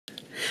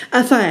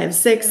A 5,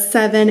 6,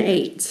 7,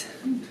 8.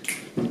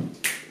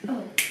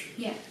 Oh,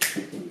 yeah.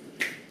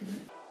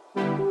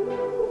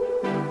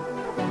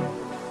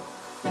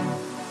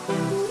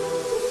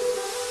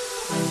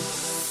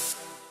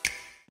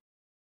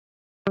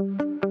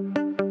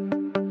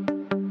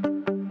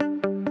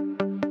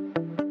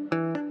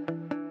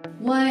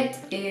 What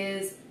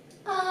is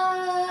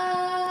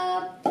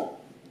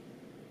up?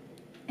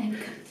 And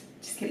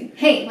just kidding.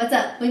 Hey, what's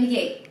up? Winky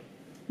Kate.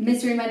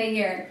 Mystery Monday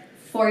here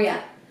for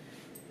ya.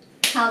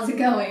 How's it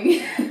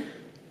going?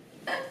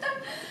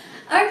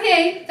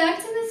 Okay, back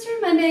to Mystery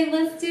Monday.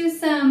 Let's do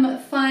some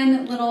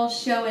fun little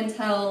show and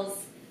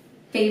tells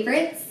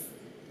favorites.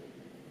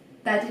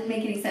 That didn't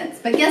make any sense,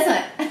 but guess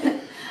what?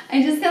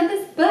 I just got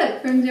this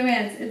book from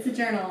Joann's. It's a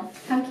journal.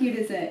 How cute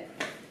is it?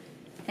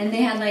 And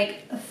they had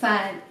like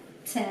 5,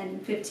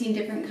 10, 15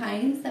 different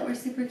kinds that were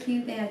super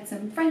cute. They had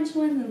some French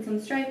ones and some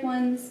striped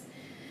ones.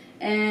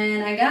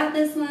 And I got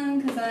this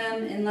one because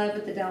I'm in love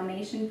with the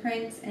Dalmatian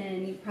print,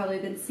 and you've probably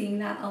been seeing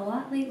that a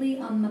lot lately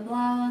on my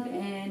blog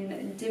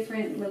and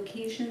different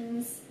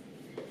locations.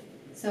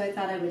 So I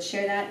thought I would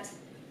share that.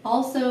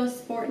 Also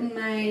sporting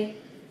my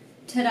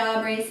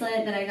Ta-Da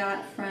bracelet that I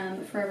got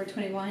from Forever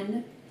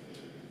 21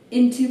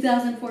 in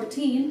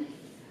 2014.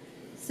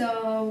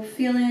 So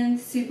feeling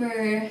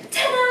super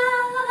ta-da!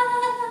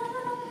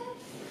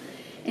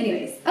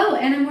 Anyways, oh,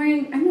 and I'm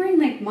wearing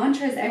like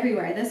mantras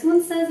everywhere. This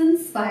one says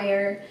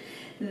inspire.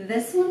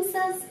 This one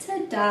says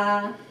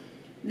ta-da.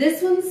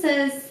 This one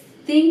says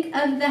think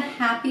of the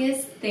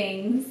happiest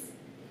things.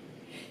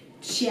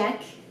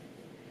 Check.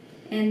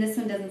 And this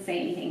one doesn't say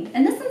anything.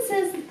 And this one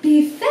says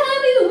be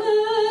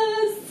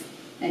fabulous.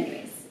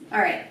 Anyways, all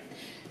right.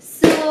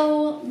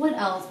 So what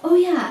else? Oh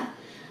yeah.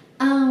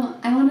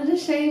 I wanted to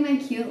show you my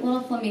cute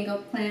little flamingo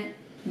plant.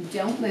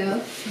 Don't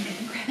move. I'm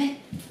gonna grab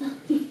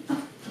it.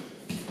 Oh.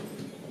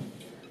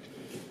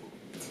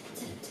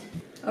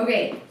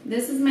 Okay,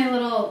 this is my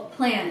little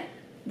plant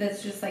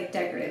that's just like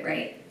decorative,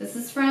 right? This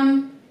is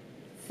from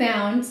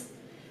Found,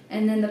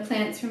 and then the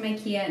plants from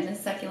IKEA and the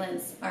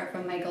succulents are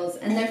from Michael's,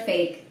 and they're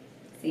fake.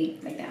 See,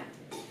 like that.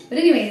 But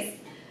anyways,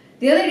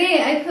 the other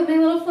day I put my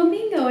little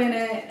flamingo in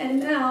it, and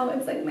now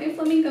it's like my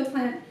flamingo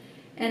plant.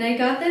 And I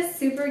got this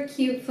super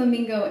cute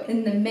flamingo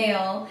in the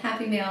mail,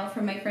 happy mail,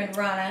 from my friend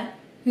Rana,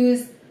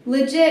 who's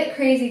legit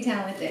crazy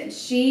talented.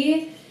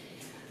 She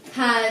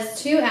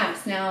has 2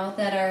 apps now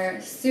that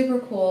are super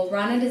cool.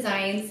 Rana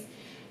Designs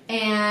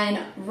and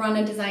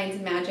Rana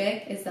Designs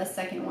Magic is the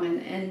second one.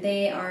 And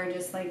they are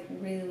just like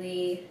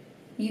really,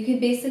 you can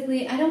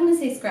basically, I don't want to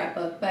say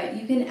scrapbook, but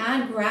you can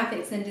add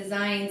graphics and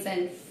designs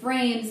and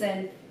frames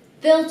and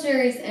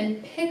filters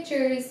and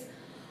pictures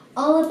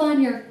all up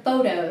on your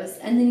photos.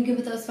 And then you can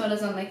put those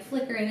photos on like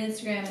Flickr and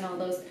Instagram and all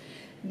those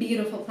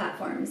beautiful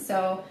platforms.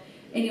 So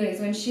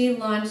anyways, when she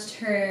launched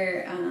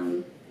her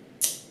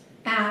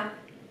app,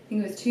 I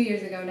think it was 2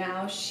 years ago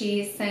now,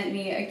 she sent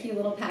me a cute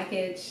little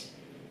package,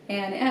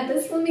 and it had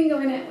this flamingo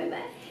in it with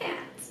a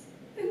hat.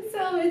 And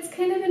so it's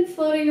kind of been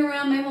floating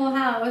around my whole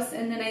house,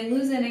 and then I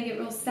lose it and I get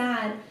real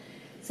sad.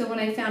 So when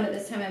I found it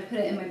this time, I put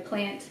it in my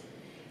plant,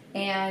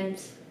 and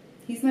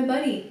he's my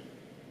buddy.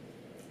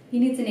 He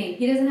needs a name.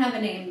 He doesn't have a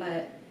name,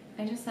 but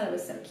I just thought it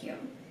was so cute.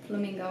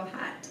 Flamingo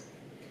hat.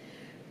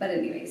 But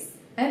anyways,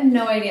 I have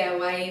no idea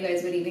why you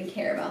guys would even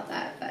care about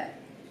that, but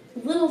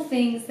little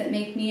things that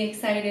make me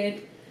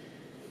excited.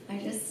 I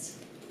just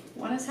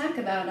want to talk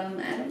about them.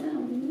 I don't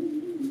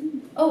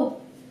know. Oh,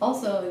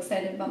 also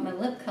excited about my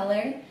lip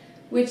color,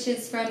 which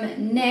is from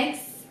NYX.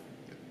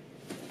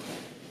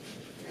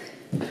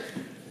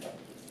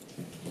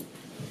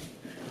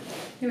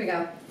 Here we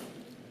go.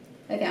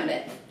 I found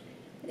it.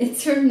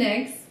 It's from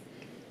NYX,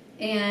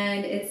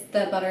 and it's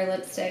the butter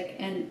lipstick,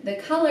 and the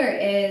color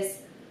is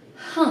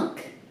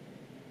Hunk,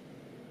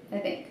 I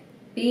think.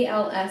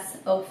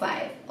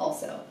 BLS05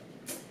 also.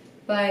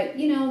 But,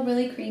 you know,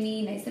 really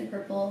creamy, nice and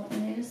purple,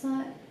 and I just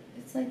thought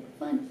it's like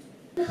fun.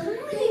 Look at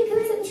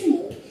my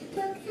tree. Look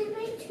at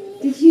my tree.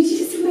 Did you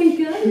just, oh my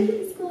god, look at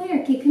this cool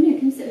hair. Okay, come here,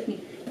 come sit with me.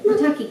 We're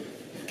talking.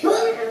 Can I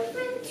have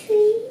my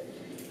tree?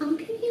 I'll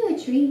give you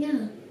a tree,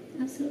 yeah.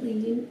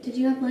 Absolutely. Did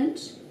you have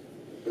lunch?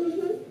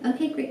 Mm-hmm.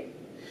 Okay, great.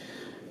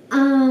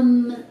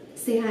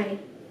 Say hi.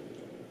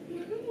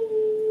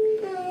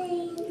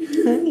 Hi.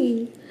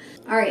 Hi.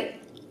 Alright,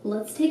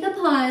 let's take a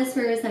pause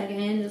for a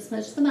second. Just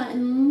push the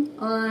button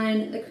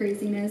on the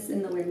craziness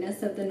and the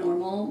weirdness of the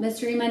normal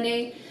Mystery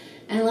Monday,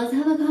 and let's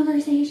have a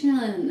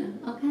conversation,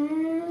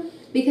 okay?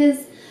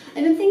 Because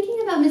I've been thinking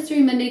about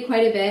Mystery Monday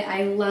quite a bit.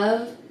 I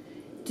love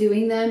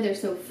doing them. They're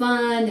so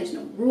fun. There's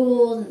no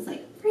rules, and it's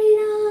like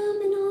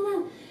freedom and all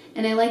that.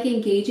 And I like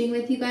engaging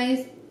with you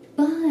guys,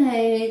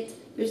 but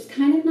there's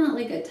kind of not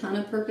like a ton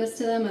of purpose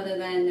to them other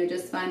than they're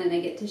just fun and I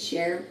get to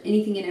share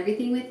anything and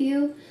everything with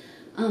you.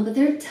 But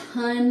they're a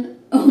ton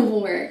of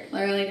work,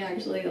 or like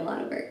actually a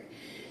lot of work.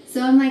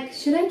 So I'm like,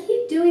 should I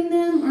keep doing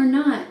them or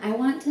not? I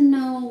want to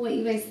know what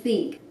you guys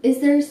think. Is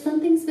there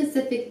something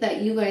specific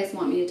that you guys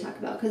want me to talk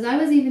about? Because I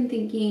was even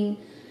thinking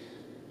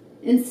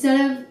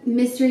instead of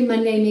Mystery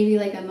Monday, maybe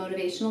like a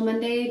Motivational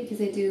Monday, because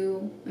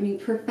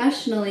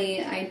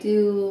professionally, I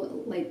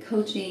do like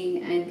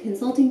coaching and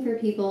consulting for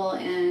people,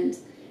 and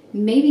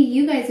maybe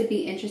you guys would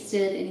be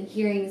interested in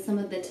hearing some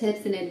of the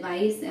tips and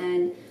advice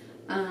and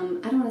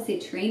I don't want to say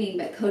training,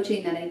 but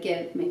coaching that I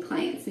give my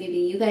clients. Maybe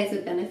you guys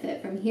would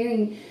benefit from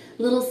hearing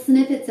little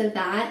snippets of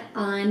that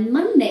on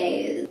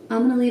Mondays.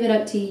 I'm going to leave it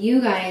up to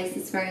you guys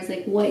as far as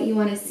like what you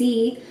want to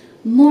see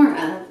more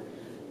of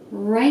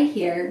right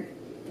here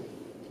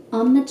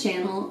on the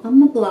channel, on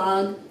the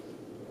blog.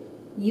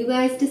 You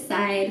guys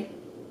decide.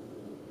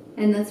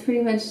 And that's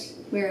pretty much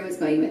where I was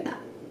going with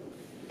that.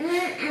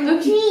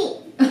 A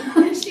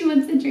treat. She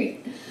wants a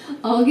treat.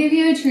 I'll give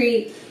you a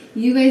treat.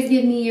 You guys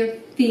give me your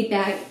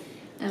feedback,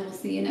 and we'll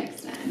see you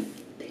next time.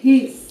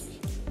 Peace.